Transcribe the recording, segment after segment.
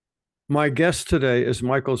My guest today is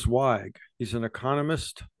Michael Zweig. He's an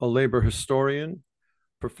economist, a labor historian,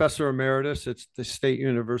 professor emeritus at the State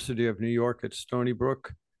University of New York at Stony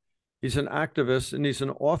Brook. He's an activist and he's an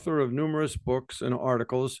author of numerous books and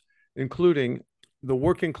articles, including The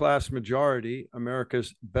Working Class Majority,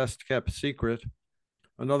 America's Best Kept Secret.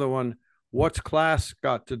 Another one, What's Class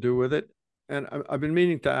Got to Do with It? And I've been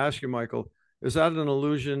meaning to ask you, Michael, is that an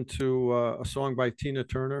allusion to a song by Tina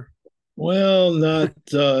Turner? Well, not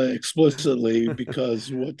explicitly,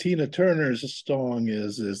 because what Tina Turner's song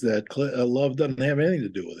is that love doesn't have anything to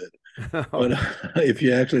do with it. But if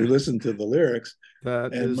you actually listen to the lyrics,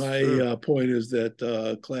 That and is my true. point is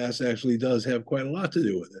that class actually does have quite a lot to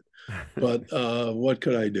do with it. But what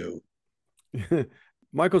could I do?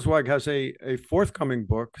 Michael Zweig has a forthcoming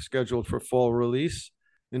book scheduled for fall release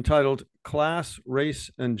entitled Class,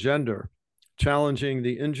 Race, and Gender Challenging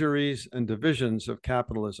the Injuries and Divisions of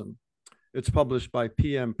Capitalism. It's published by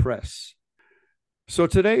PM Press. So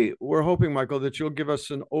today, we're hoping, Michael, that you'll give us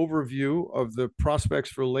an overview of the prospects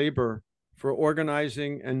for labor, for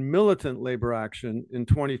organizing and militant labor action in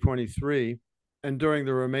 2023 and during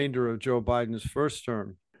the remainder of Joe Biden's first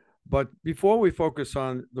term. But before we focus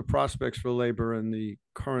on the prospects for labor in the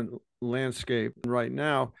current landscape right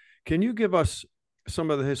now, can you give us some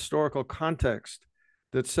of the historical context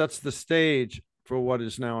that sets the stage for what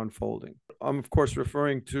is now unfolding? I'm, of course,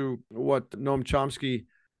 referring to what Noam Chomsky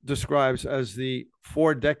describes as the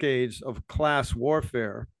 4 decades of class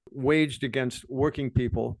warfare waged against working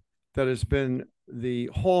people that has been the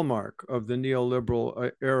hallmark of the neoliberal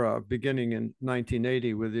era beginning in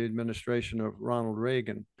 1980 with the administration of Ronald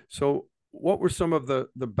Reagan. So, what were some of the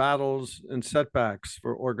battles and setbacks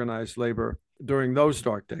for organized labor during those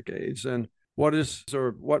dark decades? And what is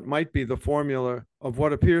or what might be the formula of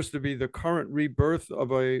what appears to be the current rebirth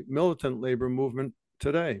of a militant labor movement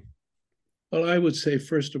today? Well, I would say,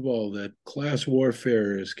 first of all, that class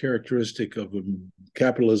warfare is characteristic of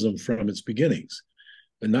capitalism from its beginnings,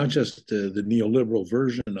 and not just the neoliberal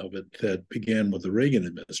version of it that began with the Reagan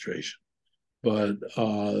administration. But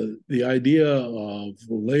the idea of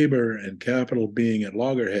labor and capital being at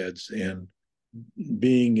loggerheads and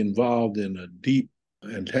being involved in a deep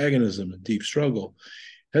antagonism and deep struggle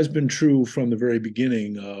has been true from the very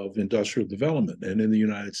beginning of industrial development. And in the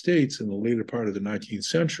United States, in the later part of the 19th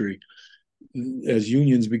century, as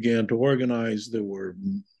unions began to organize, there were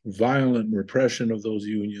violent repression of those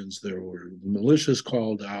unions. There were militias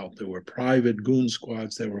called out. There were private goon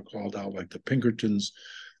squads that were called out, like the Pinkertons.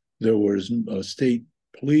 There was state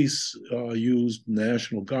police used,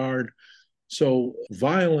 National Guard. So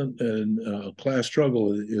violent and class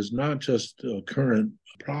struggle is not just a current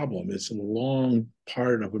problem. It's a long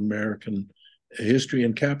part of American history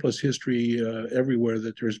and capitalist history everywhere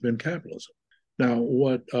that there's been capitalism. Now,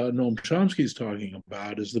 what Noam Chomsky is talking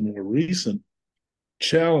about is the more recent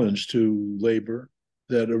challenge to labor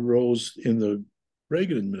that arose in the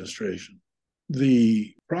Reagan administration.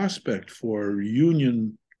 The prospect for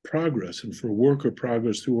union progress and for worker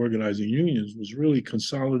progress through organizing unions was really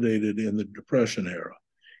consolidated in the Depression era,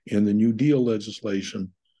 in the New Deal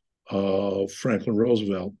legislation of Franklin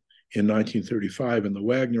Roosevelt in 1935 in the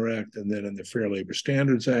Wagner Act, and then in the Fair Labor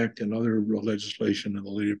Standards Act and other legislation in the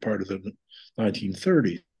later part of the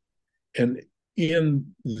 1930s. And in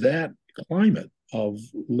that climate of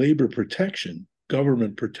labor protection,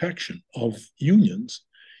 government protection of unions,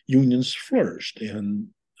 unions flourished, and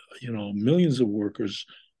millions of workers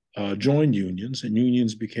joined unions, and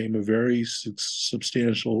unions became a very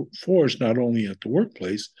substantial force, not only at the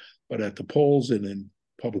workplace, but at the polls and in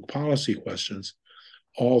public policy questions,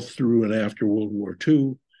 all through and after World War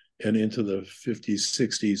II and into the 50s,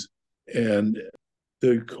 60s. And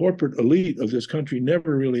the corporate elite of this country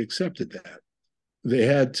never really accepted that. They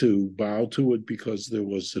had to bow to it because there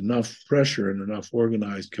was enough pressure and enough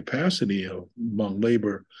organized capacity among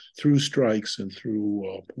labor through strikes and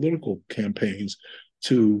through political campaigns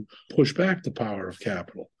to push back the power of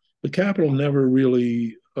capital. But capital never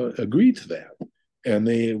really agreed to that. And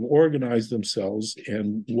they organized themselves.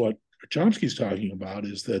 And what Chomsky's talking about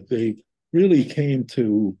is that they really came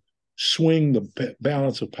to swing the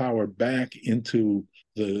balance of power back into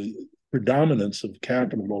the predominance of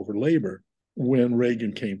capital over labor when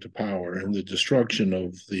Reagan came to power, and the destruction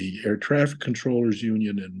of the Air Traffic Controllers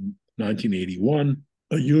Union in 1981,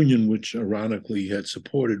 a union which ironically had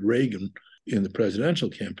supported Reagan in the presidential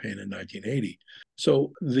campaign in 1980.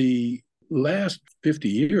 So the last 50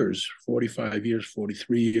 years, 45 years,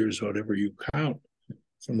 43 years, whatever you count,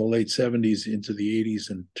 from the late 70s into the 80s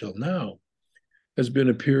until now, has been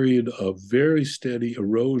a period of very steady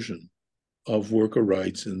erosion of worker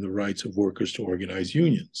rights and the rights of workers to organize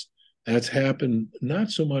unions. That's happened not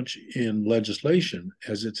so much in legislation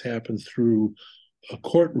as it's happened through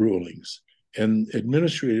court rulings and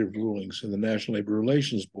administrative rulings in the National Labor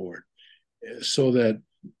Relations Board, so that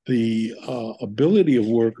the ability of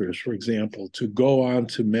workers, for example, to go on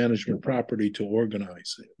to management property to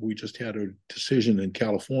organize. We just had a decision in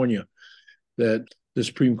California that the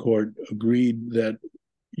Supreme Court agreed that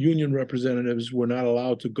union representatives were not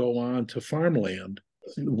allowed to go on to farmland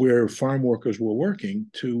where farm workers were working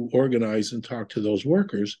to organize and talk to those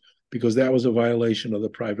workers, because that was a violation of the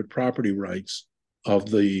private property rights of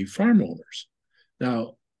the farm owners.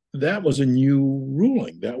 Now, that was a new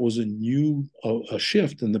ruling. That was a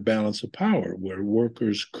shift in the balance of power, where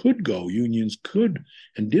workers could go, unions could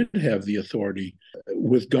and did have the authority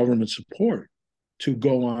with government support to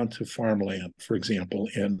go on to farmland, for example,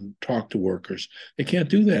 and talk to workers. They can't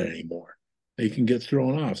do that anymore. They can get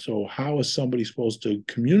thrown off. So how is somebody supposed to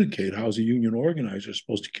communicate? How is a union organizer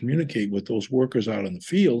supposed to communicate with those workers out in the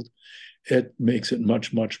field? It makes it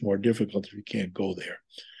much, much more difficult if you can't go there.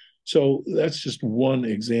 So that's just one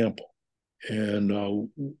example. And,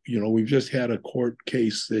 we've just had a court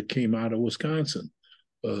case that came out of Wisconsin,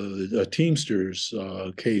 a Teamsters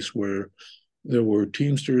case where there were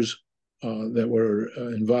Teamsters that were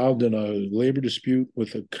involved in a labor dispute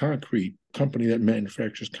with a concrete company that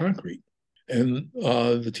manufactures concrete. And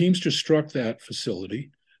the Teamsters struck that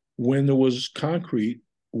facility when there was concrete,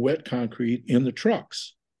 wet concrete in the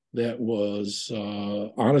trucks that was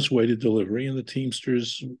on its way to delivery, and the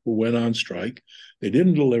Teamsters went on strike. They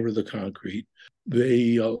didn't deliver the concrete.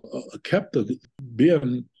 They kept the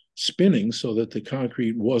bin spinning so that the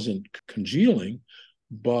concrete wasn't congealing,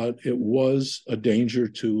 but it was a danger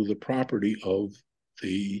to the property of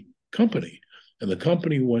the company. And the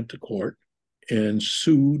company went to court and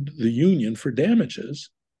sued the union for damages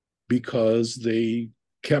because they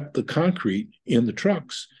kept the concrete in the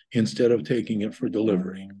trucks instead of taking it for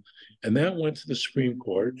delivery. And that went to the Supreme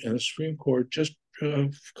Court, and the Supreme Court just a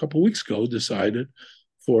couple of weeks ago decided,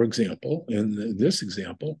 for example, in this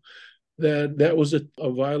example, that that was a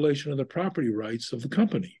violation of the property rights of the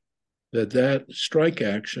company, that strike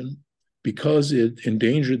action, because it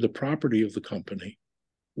endangered the property of the company,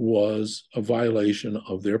 was a violation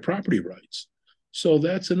of their property rights. So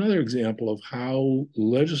that's another example of how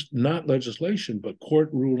not legislation, but court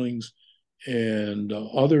rulings and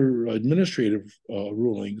other administrative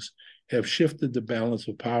rulings have shifted the balance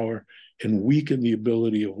of power and weakened the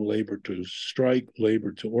ability of labor to strike,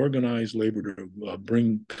 labor to organize, labor to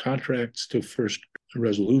bring contracts to first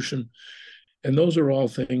resolution. And those are all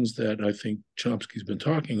things that I think Chomsky's been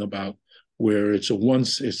talking about, where it's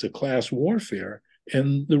a class warfare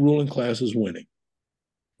and the ruling class is winning.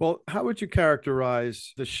 Well, how would you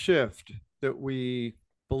characterize the shift that we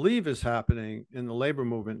believe is happening in the labor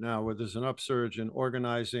movement now, where there's an upsurge in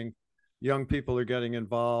organizing, young people are getting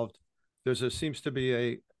involved? Seems to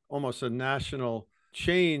be almost a national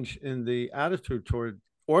change in the attitude toward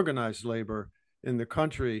organized labor in the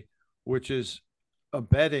country, which is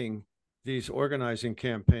abetting these organizing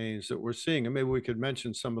campaigns that we're seeing. And maybe we could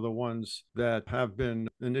mention some of the ones that have been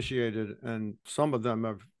initiated, and some of them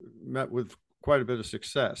have met with quite a bit of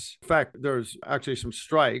success. In fact, there's actually some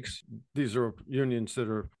strikes. These are unions that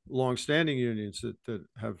are longstanding unions that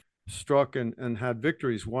have struck and had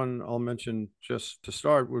victories. One I'll mention just to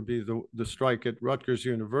start would be the strike at Rutgers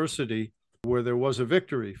University, where there was a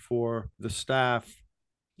victory for the staff.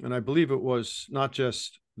 And I believe it was not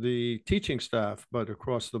just the teaching staff, but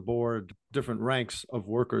across the board, different ranks of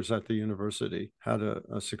workers at the university had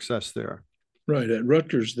a success there. Right. At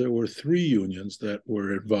Rutgers, there were 3 unions that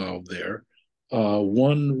were involved there.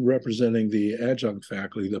 One representing the adjunct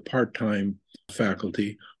faculty, the part-time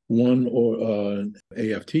faculty, one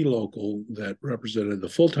AFT local that represented the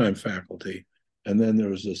full-time faculty, and then there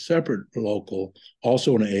was a separate local,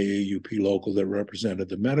 also an AAUP local, that represented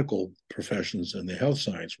the medical professions and the health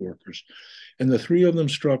science workers. And the 3 of them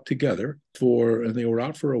struck together and they were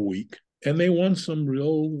out for a week, and they won some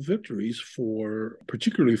real victories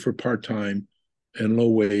particularly for part-time and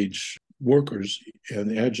low-wage workers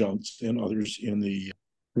and adjuncts and others in the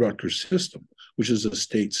Rutgers system, which is a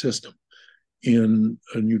state system. In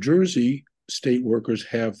New Jersey, state workers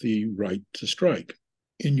have the right to strike.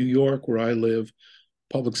 In New York, where I live,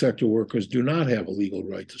 public sector workers do not have a legal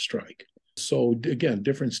right to strike. So again,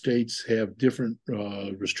 different states have different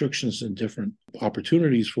restrictions and different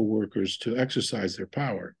opportunities for workers to exercise their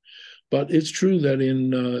power. But it's true that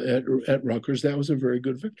at Rutgers, that was a very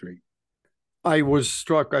good victory. I was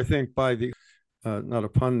struck, I think, by not a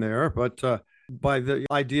pun there, but by the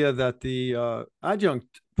idea that the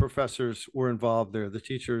adjunct professors were involved there, the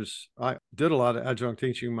teachers. I did a lot of adjunct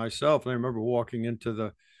teaching myself, and I remember walking into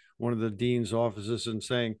the one of the dean's offices and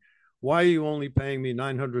saying, why are you only paying me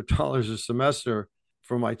 $900 a semester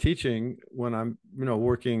for my teaching when I'm,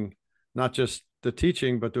 working not just the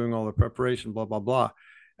teaching, but doing all the preparation, blah, blah, blah.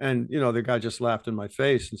 And, the guy just laughed in my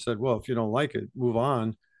face and said, well, if you don't like it, move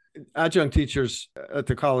on. Adjunct teachers at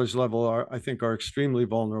the college level I think, are extremely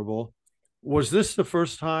vulnerable. Was this the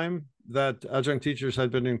first time that adjunct teachers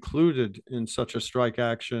had been included in such a strike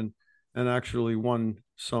action and actually won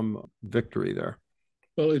some victory there?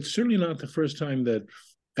 Well, it's certainly not the first time that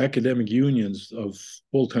academic unions of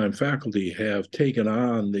full-time faculty have taken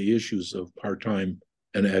on the issues of part-time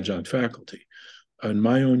and adjunct faculty. In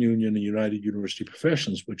my own union, the United University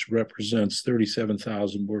Professions, which represents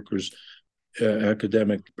 37,000 workers,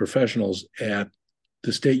 academic professionals at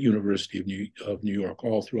the State University of New York,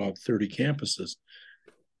 all throughout 30 campuses,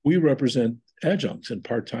 we represent adjuncts and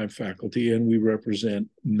part-time faculty, and we represent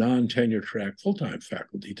non-tenure track full-time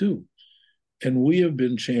faculty too. And we have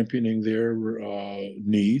been championing their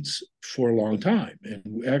needs for a long time.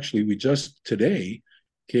 And actually, we just today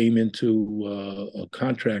came into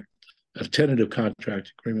a tentative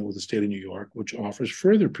contract agreement with the state of New York, which offers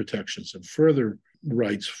further protections and further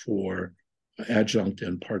rights for adjunct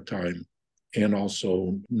and part-time and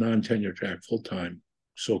also non-tenure track full-time,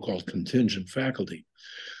 so-called contingent faculty.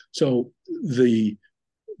 So the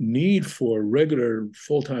need for regular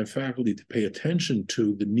full-time faculty to pay attention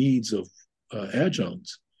to the needs of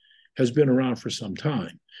adjuncts has been around for some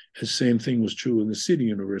time. The same thing was true in the City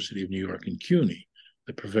University of New York in CUNY.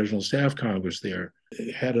 The Professional Staff Congress there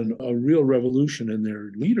had a real revolution in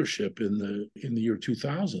their leadership in the year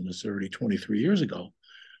 2000. It's already 23 years ago,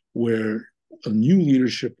 where a new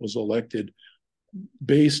leadership was elected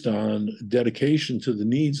based on dedication to the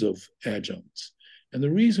needs of adjuncts. And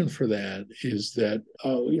the reason for that is that,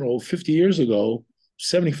 50 years ago,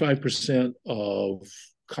 75% of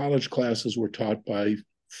college classes were taught by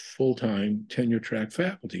full-time tenure-track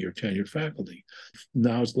faculty or tenured faculty.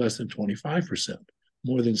 Now it's less than 25%.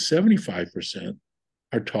 More than 75%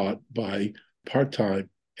 are taught by part-time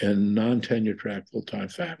and non-tenure-track full-time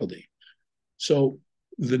faculty. So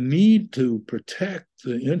the need to protect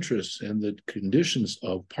the interests and the conditions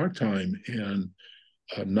of part-time and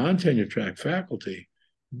non-tenure-track faculty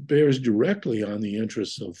bears directly on the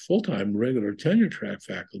interests of full-time regular tenure-track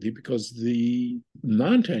faculty, because the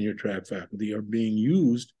non-tenure-track faculty are being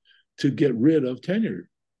used to get rid of tenure.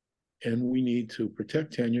 And we need to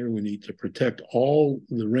protect tenure. We need to protect all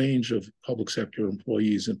the range of public sector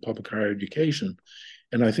employees in public higher education.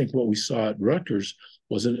 And I think what we saw at Rutgers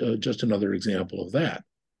was just another example of that.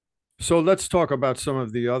 So let's talk about some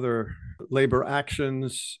of the other labor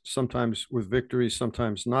actions, sometimes with victory,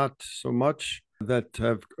 sometimes not so much, that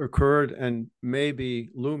have occurred and may be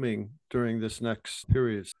looming during this next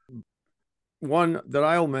period. One that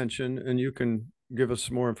I'll mention, and you can give us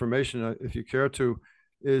more information if you care to,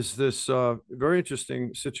 is this very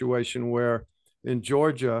interesting situation where in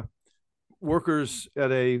Georgia, workers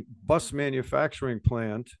at a bus manufacturing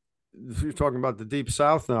plant, you're talking about the Deep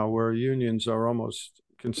South now, where unions are almost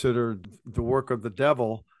considered the work of the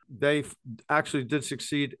devil, they actually did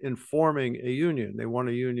succeed in forming a union. They won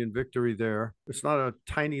a union victory there. It's not a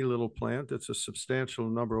tiny little plant. It's a substantial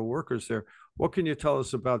number of workers there. What can you tell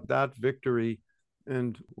us about that victory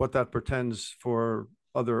and what that portends for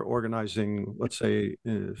other organizing, let's say,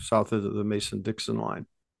 south of the Mason-Dixon line?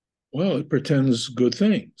 Well, it portends good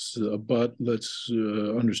things, but let's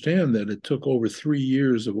understand that it took over 3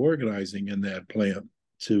 years of organizing in that plant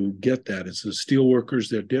to get that. It's the steelworkers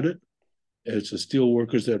that did it. It's the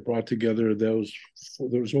steelworkers that brought together those.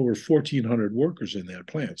 There was over 1,400 workers in that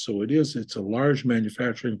plant. So it's a large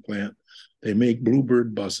manufacturing plant. They make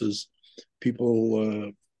Bluebird buses.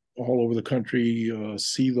 People all over the country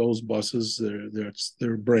see those buses. That's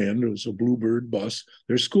their brand. It was a Bluebird bus.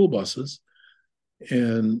 They're school buses.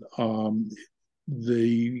 And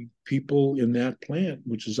the people in that plant,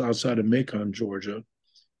 which is outside of Macon, Georgia,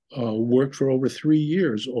 worked for over 3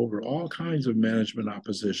 years over all kinds of management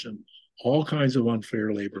opposition, all kinds of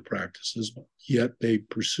unfair labor practices, yet they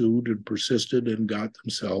pursued and persisted and got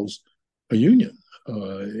themselves a union,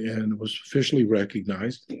 and was officially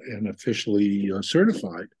recognized and officially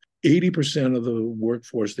certified. 80% of the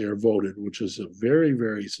workforce there voted, which is a very,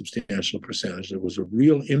 very substantial percentage. There was a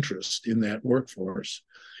real interest in that workforce.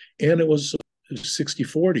 And it was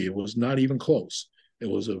 60-40. It was not even close. It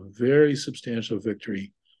was a very substantial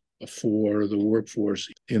victory for the workforce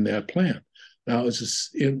in that plant. Now,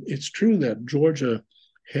 it's true that Georgia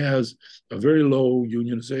has a very low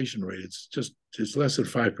unionization rate. It's less than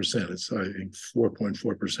 5%. It's, I think,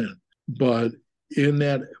 4.4%. But in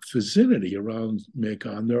that vicinity around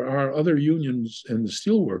Macon, there are other unions, and the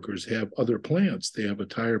steelworkers have other plants. They have a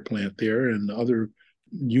tire plant there and other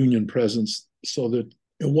union presence, so that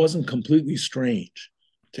it wasn't completely strange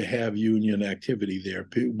to have union activity there.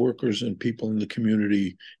 Workers and people in the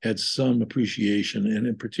community had some appreciation, and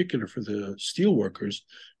in particular for the steelworkers,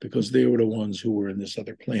 because they were the ones who were in this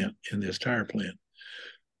other plant, in this tire plant.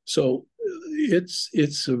 So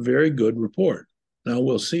it's a very good report. Now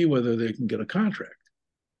we'll see whether they can get a contract,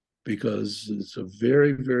 because it's a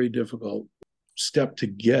very, very difficult step to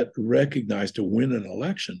get recognized to win an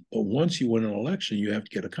election. But once you win an election, you have to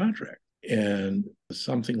get a contract. And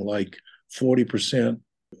something like 40%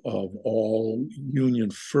 of all union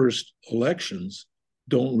first elections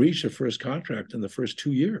don't reach a first contract in the first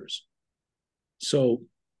 2 years. So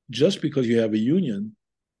just because you have a union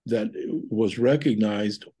that was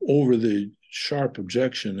recognized over the sharp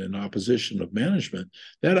objection and opposition of management,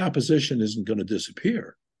 that opposition isn't going to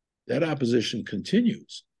disappear. That opposition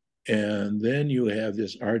continues. And then you have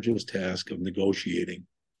this arduous task of negotiating.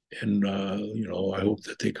 And, I hope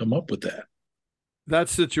that they come up with that. That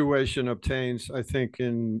situation obtains, I think,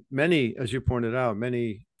 in many, as you pointed out,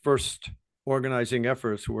 many first organizing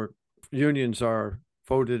efforts where unions are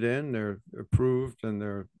voted in, they're approved, and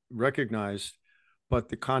they're recognized, but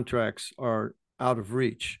the contracts are out of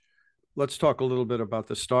reach. Let's talk a little bit about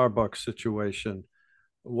the Starbucks situation.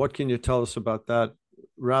 What can you tell us about that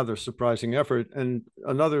rather surprising effort? And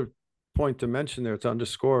another point to mention there, to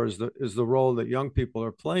underscore, is the role that young people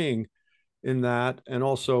are playing in that, and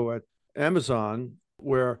also at Amazon,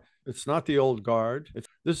 where it's not the old guard.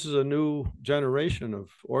 This is a new generation of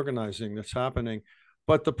organizing that's happening.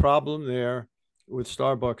 But the problem there with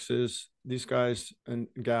Starbucks is these guys and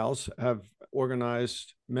gals have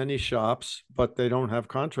organized many shops, but they don't have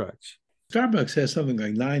contracts. Starbucks has something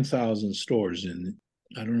like 9,000 stores in,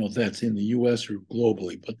 I don't know if that's in the US or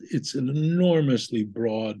globally, but it's an enormously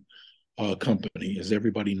broad company, as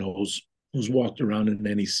everybody knows who's walked around in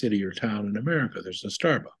any city or town in America. There's a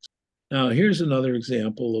Starbucks. Now, here's another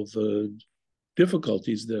example of the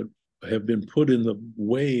difficulties that have been put in the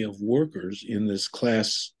way of workers in this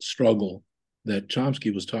class struggle that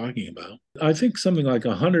Chomsky was talking about. I think something like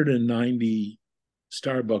 190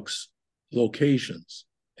 Starbucks locations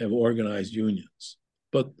have organized unions.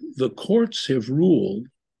 But the courts have ruled,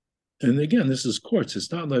 and again, this is courts,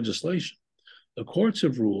 it's not legislation. The courts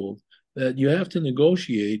have ruled that you have to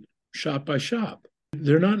negotiate shop by shop.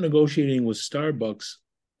 They're not negotiating with Starbucks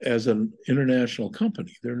as an international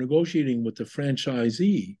company. They're negotiating with the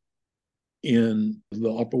franchisee in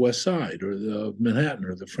the Upper West Side or the Manhattan,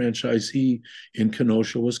 or the franchisee in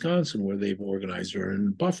Kenosha, Wisconsin, where they've organized, or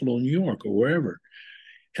in Buffalo, New York, or wherever.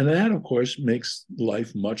 And that, of course, makes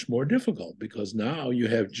life much more difficult, because now you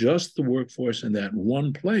have just the workforce in that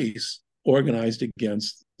one place organized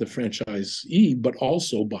against the franchisee, but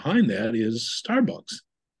also behind that is Starbucks,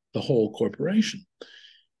 the whole corporation.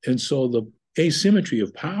 And so the asymmetry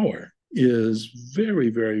of power is very,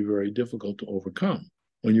 very, very difficult to overcome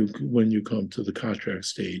when you come to the contract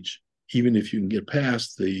stage, even if you can get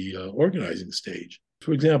past the organizing stage.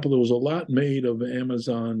 For example, there was a lot made of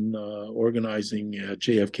Amazon organizing at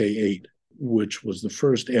JFK 8, which was the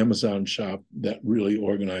first Amazon shop that really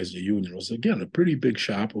organized a union. It was, again, a pretty big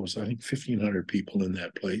shop. It was, I think, 1,500 people in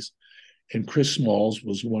that place. And Chris Smalls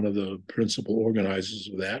was one of the principal organizers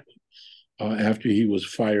of that. After he was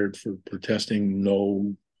fired for protesting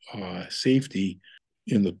no safety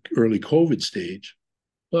in the early COVID stage.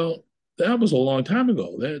 Well, that was a long time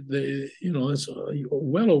ago. It's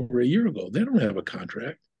well over a year ago. They don't have a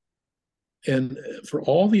contract. And for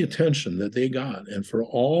all the attention that they got, and for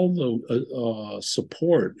all the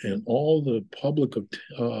support and all the public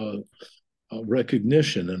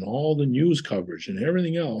recognition and all the news coverage and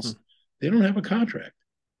everything else, they don't have a contract.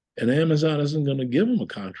 And Amazon isn't going to give them a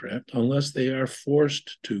contract unless they are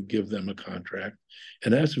forced to give them a contract.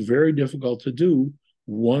 And that's very difficult to do,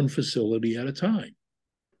 one facility at a time.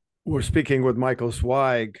 We're speaking with Michael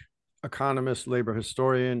Zweig, economist, labor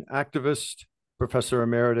historian, activist, professor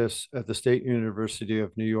emeritus at the State University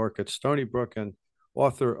of New York at Stony Brook, and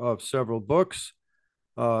author of several books.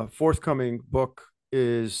 Forthcoming book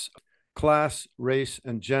is Class, Race,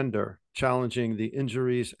 and Gender, Challenging the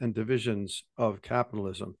Injuries and Divisions of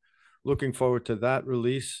Capitalism. Looking forward to that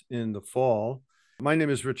release in the fall. My name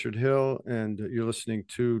is Richard Hill, and you're listening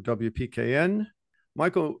to WPKN.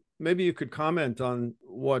 Michael, maybe you could comment on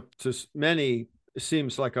what to many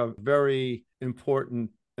seems like a very important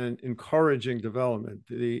and encouraging development,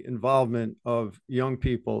 the involvement of young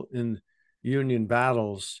people in union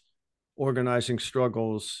battles, organizing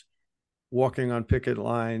struggles, walking on picket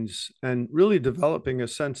lines, and really developing a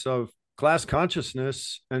sense of class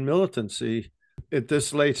consciousness and militancy at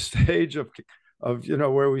this late stage of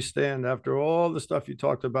where we stand after all the stuff you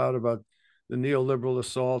talked about the neoliberal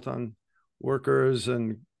assault on workers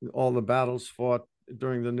and all the battles fought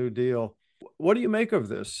during the New Deal. What do you make of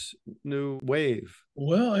this new wave?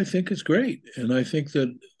 Well, I think it's great. And I think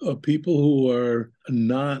that people who are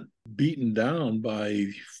not beaten down by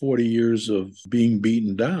 40 years of being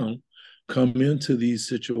beaten down come into these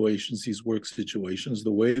situations, these work situations, the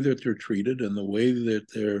way that they're treated and the way that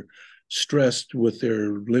they're stressed with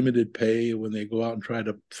their limited pay when they go out and try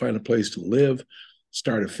to find a place to live,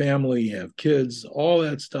 start a family, have kids. All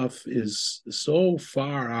that stuff is so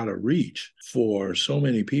far out of reach for so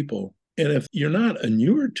many people. And if you're not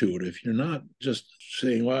inured to it, if you're not just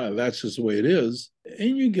saying, wow, that's just the way it is,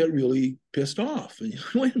 and you get really pissed off. And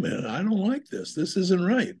wait a minute, I don't like this. This isn't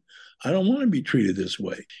right. I don't want to be treated this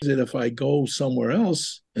way. And if I go somewhere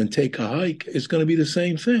else and take a hike, it's going to be the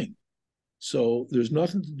same thing. So there's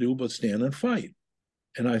nothing to do but stand and fight.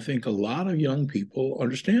 And I think a lot of young people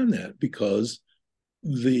understand that because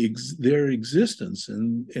their existence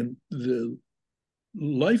and the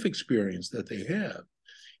life experience that they have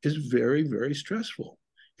is very, very stressful.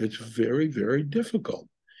 It's very, very difficult.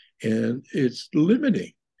 And it's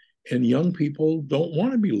limiting. And young people don't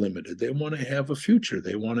want to be limited. They want to have a future.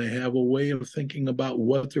 They want to have a way of thinking about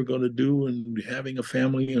what they're going to do and having a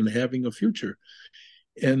family and having a future.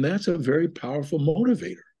 And that's a very powerful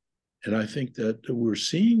motivator. And I think that we're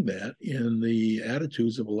seeing that in the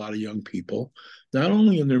attitudes of a lot of young people, not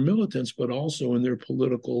only in their militance, but also in their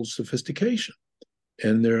political sophistication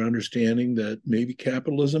and their understanding that maybe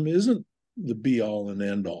capitalism isn't the be all and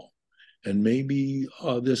end all. And maybe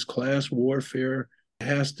this class warfare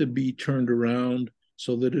has to be turned around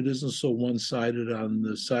so that it isn't so one-sided on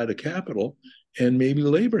the side of capital. And maybe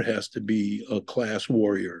labor has to be a class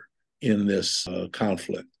warrior in this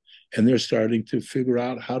conflict. And they're starting to figure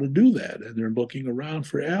out how to do that. And they're looking around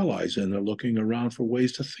for allies and they're looking around for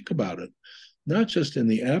ways to think about it, not just in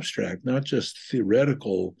the abstract, not just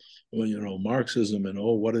theoretical, Marxism and,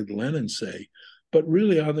 what did Lenin say, but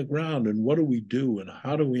really on the ground. And what do we do? And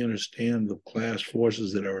how do we understand the class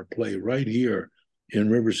forces that are at play right here in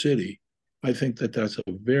River City? I think that that's a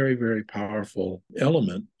very, very powerful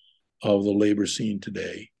element of the labor scene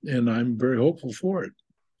today. And I'm very hopeful for it.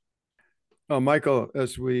 Michael,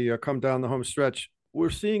 as we come down the home stretch, we're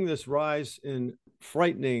seeing this rise in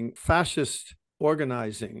frightening fascist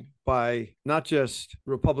organizing by not just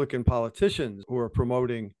Republican politicians who are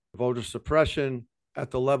promoting voter suppression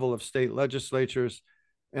at the level of state legislatures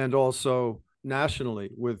and also nationally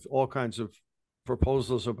with all kinds of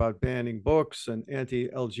proposals about banning books and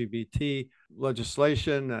anti-LGBT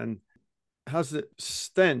legislation, and has the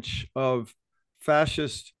stench of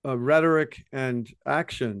fascist rhetoric and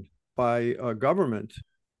action by government.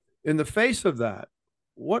 In the face of that,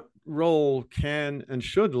 what role can and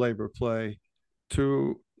should labor play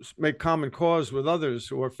to make common cause with others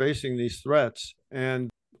who are facing these threats and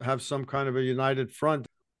have some kind of a united front?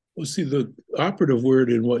 Well, see, the operative word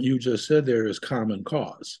in what you just said there is common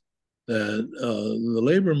cause. That the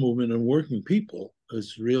labor movement and working people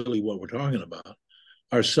is really what we're talking about,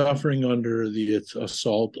 are suffering under the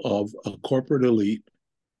assault of a corporate elite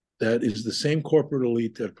that is the same corporate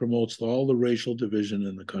elite that promotes all the racial division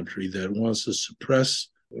in the country, that wants to suppress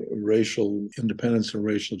racial independence and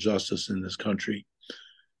racial justice in this country.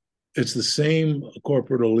 It's the same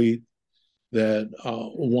corporate elite that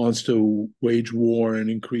wants to wage war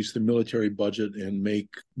and increase the military budget and make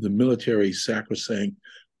the military sacrosanct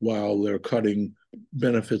while they're cutting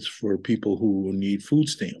benefits for people who need food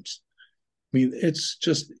stamps. I mean, it's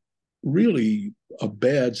just really a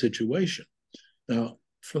bad situation. Now,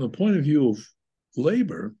 from the point of view of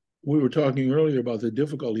labor, we were talking earlier about the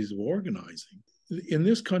difficulties of organizing. In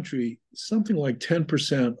this country, something like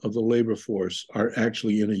 10% of the labor force are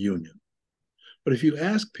actually in a union. But if you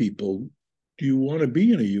ask people, do you want to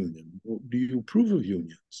be in a union? Do you approve of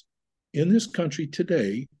unions? In this country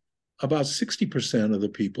today, about 60% of the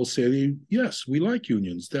people say, yes, we like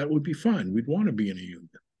unions. That would be fine. We'd want to be in a union.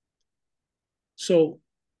 So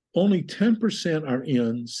only 10% are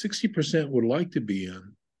in, 60% would like to be in.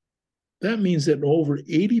 That means that over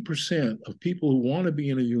 80% of people who want to be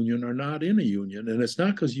in a union are not in a union. And it's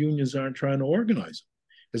not because unions aren't trying to organize.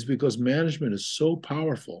 It's because management is so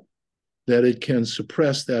powerful that it can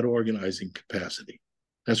suppress that organizing capacity.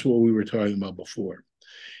 That's what we were talking about before.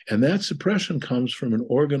 And that suppression comes from an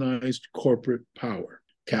organized corporate power,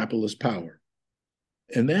 capitalist power.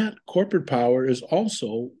 And that corporate power is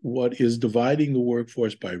also what is dividing the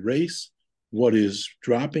workforce by race, what is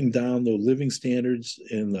dropping down the living standards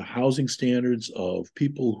and the housing standards of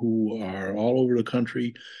people who are all over the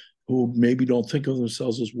country who maybe don't think of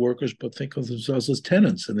themselves as workers, but think of themselves as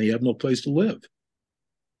tenants and they have no place to live.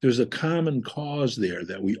 There's a common cause there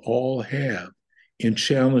that we all have in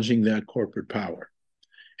challenging that corporate power.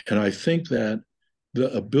 And I think that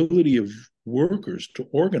the ability of workers to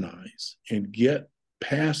organize and get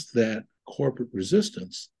past that corporate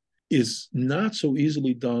resistance is not so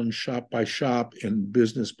easily done shop by shop and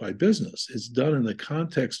business by business. It's done in the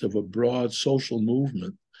context of a broad social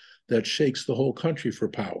movement that shakes the whole country for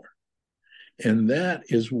power. And that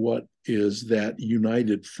is what is that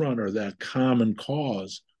united front, or that common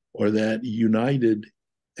cause, or that united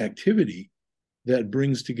activity that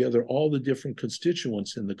brings together all the different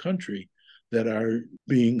constituents in the country that are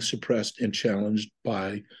being suppressed and challenged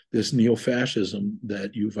by this neo-fascism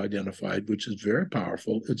that you've identified, which is very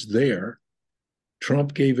powerful. It's there.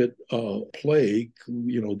 Trump gave it a play,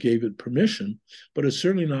 gave it permission, but it's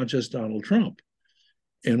certainly not just Donald Trump.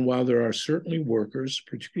 And while there are certainly workers,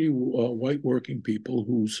 particularly white working people,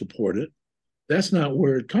 who support it, that's not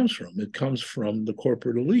where it comes from. It comes from the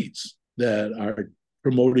corporate elites that are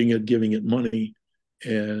promoting it, giving it money,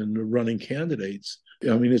 and running candidates.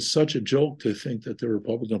 I mean, it's such a joke to think that the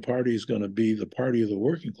Republican Party is going to be the party of the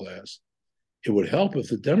working class. It would help if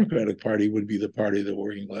the Democratic Party would be the party of the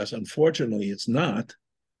working class. Unfortunately, it's not.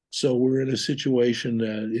 So we're in a situation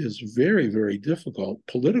that is very, very difficult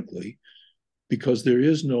politically, because there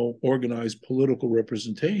is no organized political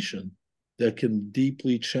representation that can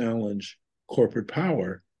deeply challenge corporate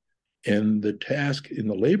power. And the task in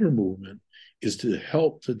the labor movement is to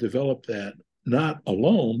help to develop that, not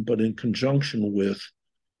alone, but in conjunction with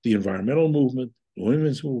the environmental movement, the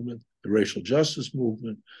women's movement, the racial justice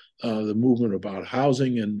movement, the movement about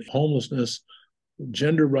housing and homelessness,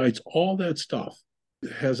 gender rights. All that stuff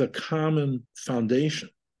has a common foundation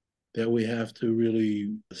that we have to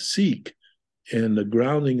really seek. And the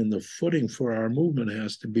grounding and the footing for our movement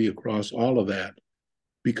has to be across all of that,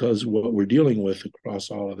 because what we're dealing with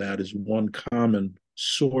across all of that is one common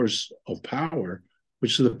source of power,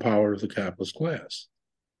 which is the power of the capitalist class.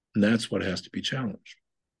 And that's what has to be challenged.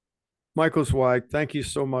 Michael Zweig, thank you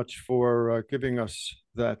so much for giving us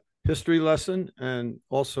that history lesson, and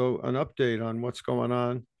also an update on what's going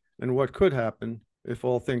on and what could happen if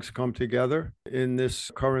all things come together in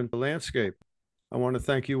this current landscape. I want to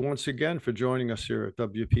thank you once again for joining us here at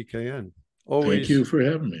WPKN. Thank you for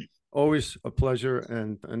having me. Always a pleasure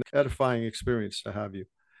and an edifying experience to have you.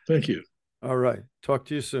 Thank you. All right. Talk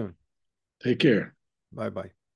to you soon. Take care. Bye-bye.